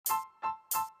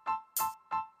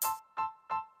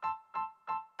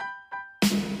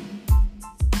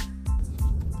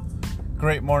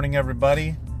Great morning,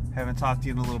 everybody. Haven't talked to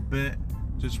you in a little bit.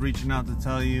 Just reaching out to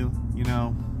tell you,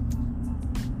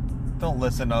 don't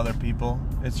listen to other people.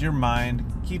 It's your mind.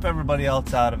 Keep everybody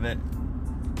else out of it.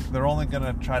 They're only going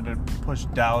to try to push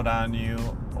doubt on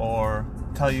you or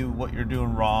tell you what you're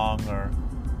doing wrong, or,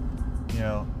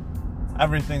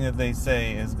 everything that they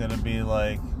say is going to be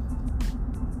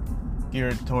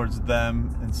geared towards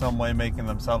them in some way, making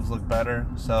themselves look better.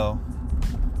 So,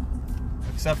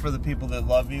 except for the people that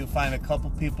love you, find a couple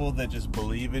people that just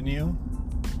believe in you.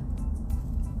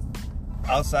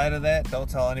 Outside of that, don't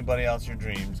tell anybody else your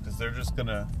dreams, because they're just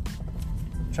gonna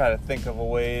try to think of a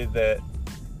way that,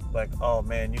 oh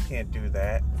man, you can't do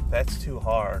that. That's too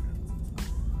hard.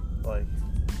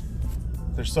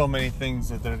 There's so many things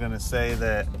that they're gonna say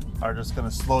that are just gonna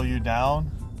slow you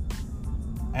down,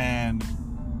 and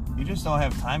you just don't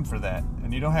have time for that,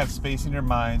 and you don't have space in your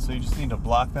mind, so you just need to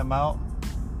block them out.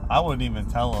 I wouldn't even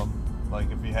tell them,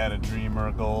 if you had a dream or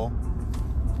a goal,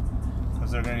 because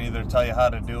they're going to either tell you how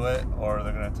to do it, or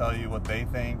they're going to tell you what they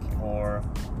think, or,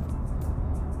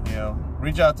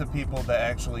 reach out to people that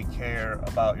actually care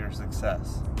about your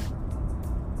success.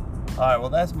 All right, well,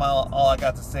 that's all I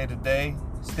got to say today.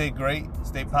 Stay great,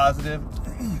 stay positive.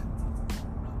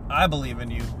 I believe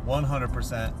in you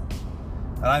 100%,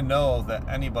 and I know that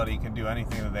anybody can do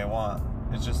anything that they want.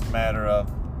 It's just a matter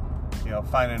of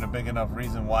finding a big enough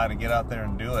reason why to get out there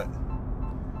and do it.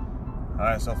 All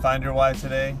right, so find your why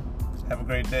today. Have a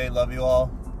great day. Love you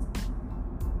all.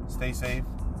 Stay safe,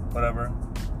 whatever.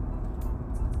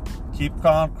 Keep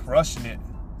calm, crushing it.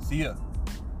 See ya.